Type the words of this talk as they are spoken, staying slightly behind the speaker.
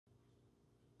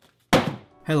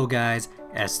Hello guys,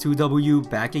 S2W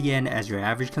back again as your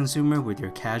average consumer with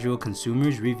your casual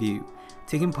consumers review.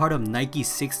 Taking part of Nike's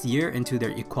 6th year into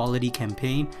their equality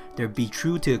campaign, their Be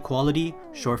True to Equality,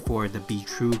 short for the Be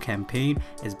True campaign,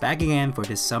 is back again for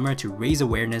this summer to raise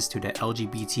awareness to the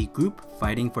LGBT group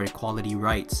fighting for equality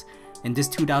rights. In this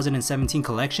 2017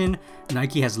 collection,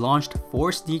 Nike has launched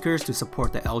 4 sneakers to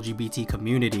support the LGBT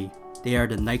community. They are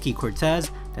the Nike Cortez,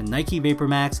 the Nike Vapor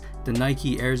Max, the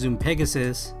Nike Air Zoom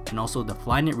Pegasus, and also the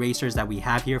Flyknit racers that we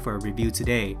have here for a review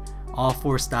today. All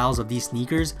 4 styles of these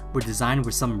sneakers were designed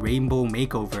with some rainbow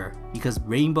makeover, because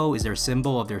rainbow is their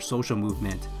symbol of their social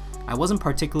movement. I wasn't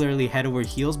particularly head over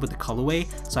heels with the colorway,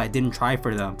 so I didn't try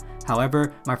for them.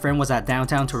 However, my friend was at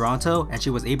downtown Toronto and she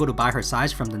was able to buy her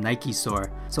size from the Nike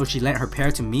store, so she lent her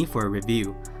pair to me for a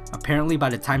review. Apparently by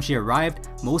the time she arrived,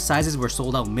 most sizes were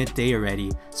sold out midday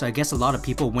already, so I guess a lot of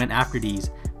people went after these.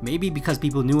 Maybe because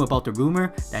people knew about the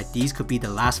rumor that these could be the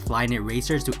last Flyknit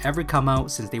racers to ever come out,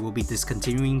 since they will be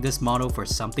discontinuing this model for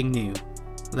something new.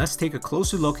 Let's take a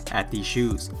closer look at these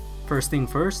shoes. First thing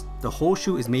first, the whole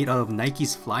shoe is made out of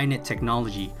Nike's Flyknit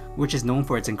technology, which is known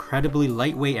for its incredibly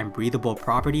lightweight and breathable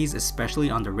properties, especially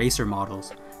on the racer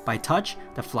models. By touch,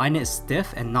 the Flyknit is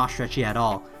stiff and not stretchy at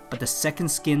all, but the second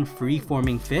skin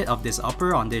free-forming fit of this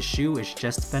upper on this shoe is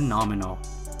just phenomenal.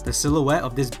 The silhouette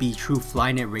of this Be True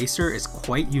Flyknit racer is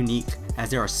quite unique, as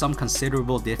there are some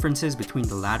considerable differences between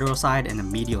the lateral side and the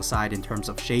medial side in terms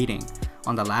of shading.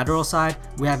 On the lateral side,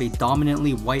 we have a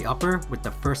dominantly white upper with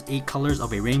the first 8 colors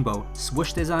of a rainbow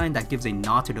swoosh design that gives a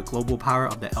nod to the global power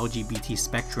of the LGBT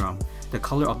spectrum. The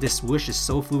color of this swoosh is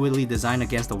so fluidly designed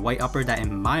against the white upper that,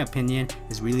 in my opinion,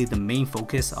 is really the main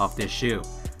focus of this shoe.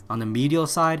 On the medial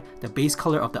side, the base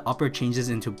color of the upper changes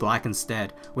into black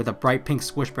instead, with a bright pink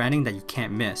swoosh branding that you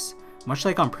can't miss. Much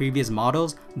like on previous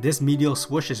models, this medial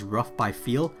swoosh is rough by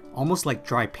feel, almost like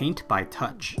dry paint by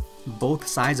touch. Both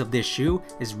sides of this shoe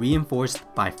is reinforced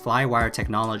by Flywire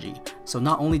technology, so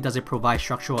not only does it provide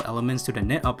structural elements to the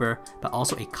knit upper, but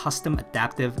also a custom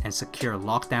adaptive and secure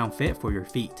lockdown fit for your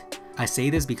feet. I say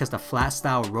this because the flat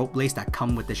style rope lace that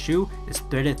come with the shoe is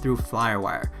threaded through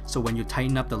Flywire, so when you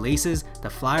tighten up the laces, the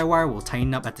Flywire will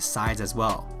tighten up at the sides as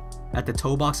well. At the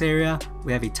toe box area,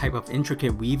 we have a type of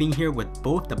intricate weaving here with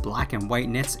both the black and white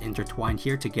knits intertwined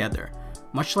here together.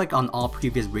 Much like on all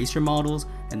previous racer models,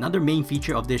 another main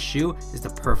feature of this shoe is the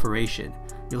perforation.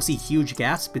 You'll see huge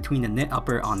gaps between the knit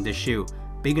upper on this shoe,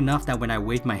 big enough that when I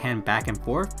wave my hand back and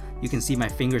forth, you can see my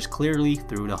fingers clearly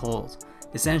through the holes.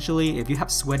 Essentially, if you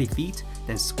have sweaty feet,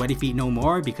 then sweaty feet no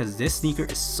more, because this sneaker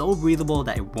is so breathable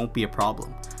that it won't be a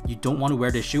problem. You don't want to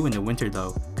wear this shoe in the winter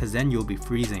though, because then you'll be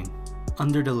freezing.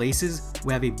 Under the laces,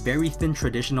 we have a very thin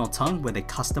traditional tongue with a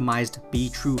customized Be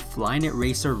True Flyknit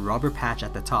Racer rubber patch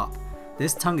at the top.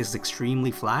 This tongue is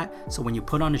extremely flat, so when you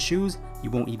put on the shoes, you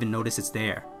won't even notice it's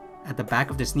there. At the back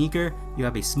of the sneaker, you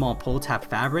have a small pull tab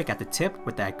fabric at the tip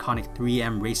with the iconic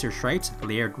 3M racer stripes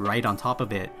layered right on top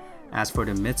of it. As for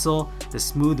the midsole, the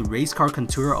smooth race car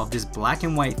contour of this black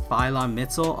and white Phylon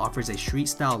midsole offers a street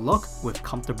style look with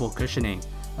comfortable cushioning.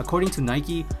 According to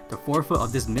Nike, the forefoot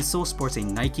of this midsole sports a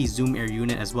Nike Zoom Air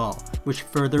unit as well, which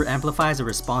further amplifies the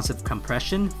responsive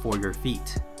compression for your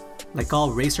feet. Like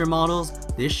all racer models,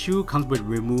 this shoe comes with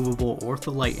removable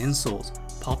Ortholite insoles,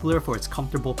 popular for its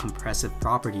comfortable compressive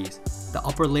properties. The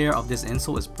upper layer of this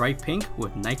insole is bright pink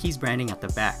with Nike's branding at the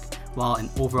back, while an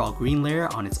overall green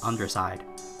layer on its underside.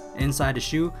 Inside the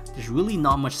shoe, there's really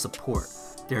not much support.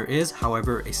 There is,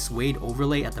 however, a suede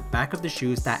overlay at the back of the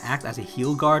shoes that act as a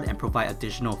heel guard and provide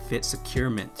additional fit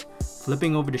securement.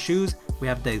 Flipping over the shoes, we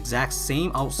have the exact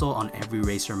same outsole on every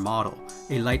racer model.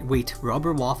 A lightweight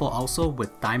rubber waffle outsole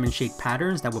with diamond-shaped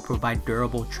patterns that will provide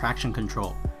durable traction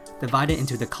control. Divided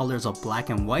into the colors of black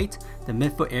and white, the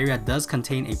midfoot area does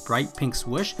contain a bright pink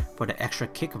swoosh for the extra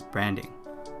kick of branding.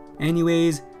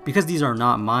 Anyways, because these are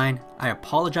not mine, I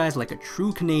apologize like a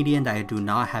true Canadian that I do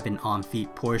not have an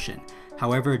on-feet portion.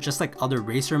 However, just like other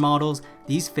racer models,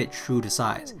 these fit true to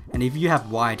size, and if you have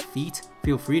wide feet,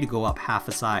 feel free to go up half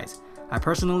a size. I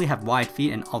personally have wide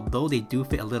feet, and although they do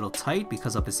fit a little tight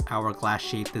because of its hourglass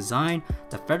shaped design,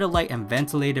 the featherlight and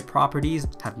ventilated properties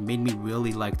have made me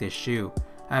really like this shoe.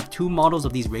 I have 2 models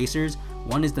of these racers.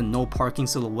 One is the no parking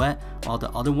silhouette, while the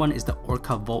other one is the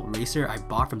Orca Volt racer I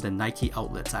bought from the Nike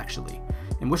outlets actually,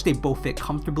 in which they both fit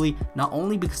comfortably, not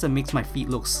only because it makes my feet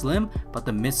look slim, but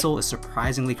the midsole is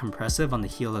surprisingly compressive on the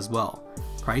heel as well.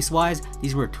 Price wise,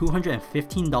 these were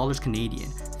 $215 Canadian,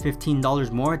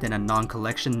 $15 more than a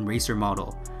non-collection racer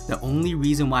model. The only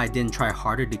reason why I didn't try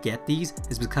harder to get these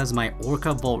is because my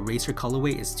Orca Vault Racer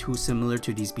colorway is too similar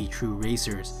to these Be True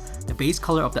racers. The base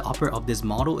color of the upper of this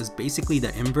model is basically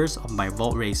the inverse of my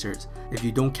Vault racers, if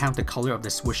you don't count the color of the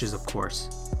swooshes of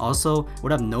course. Also,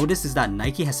 what I've noticed is that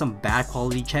Nike has some bad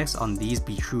quality checks on these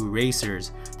Be True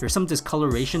racers. There's some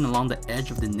discoloration along the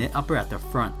edge of the knit upper at the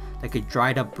front, like a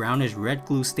dried up brownish red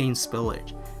glue stain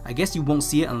spillage. I guess you won't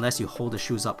see it unless you hold the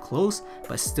shoes up close,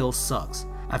 but still sucks.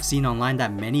 I've seen online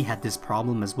that many had this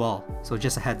problem as well, so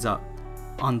just a heads up.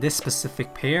 On this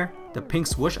specific pair, the pink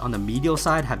swoosh on the medial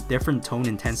side have different tone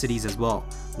intensities as well.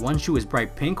 One shoe is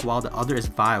bright pink while the other is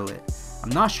violet. I'm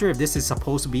not sure if this is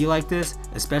supposed to be like this,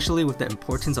 especially with the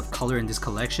importance of color in this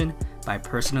collection, but I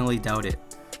personally doubt it.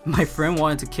 My friend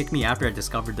wanted to kick me after I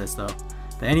discovered this though.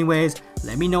 But anyways,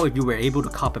 let me know if you were able to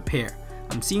cop a pair.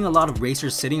 I'm seeing a lot of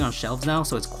racers sitting on shelves now,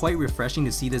 so it's quite refreshing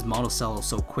to see this model sell out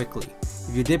so quickly.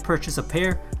 If you did purchase a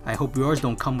pair, I hope yours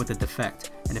don't come with a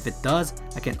defect, and if it does,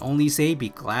 I can only say be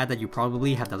glad that you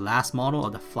probably have the last model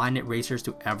of the Flyknit racers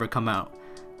to ever come out.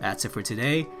 That's it for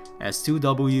today,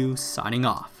 S2W signing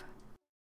off.